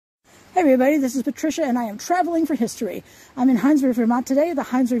everybody, this is Patricia and I am traveling for history. I'm in Hinesburg, Vermont today, the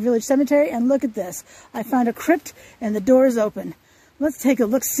Hinesburg Village Cemetery, and look at this. I found a crypt and the door is open. Let's take a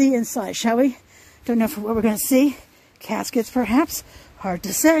look-see inside, shall we? Don't know what we're going to see. Caskets, perhaps. Hard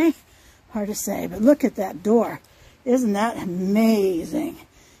to say, but look at that door. Isn't that amazing?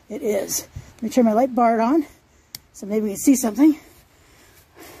 It is. Let me turn my light bar on so maybe we can see something.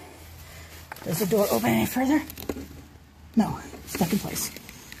 Does the door open any further? No, stuck in place.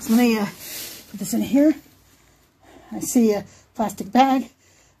 So let me put this in here. I see a plastic bag.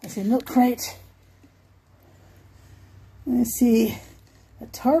 I see a milk crate. I see a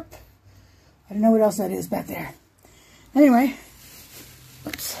tarp. I don't know what else that is back there. Anyway,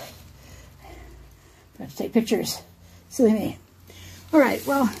 oops. I have to take pictures. Silly me. All right,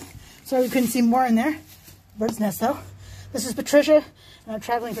 well, sorry we couldn't see more in there. Bird's nest, though. This is Patricia, and I'm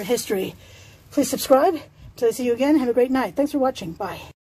traveling for history. Please subscribe. Until I see you again, have a great night. Thanks for watching. Bye.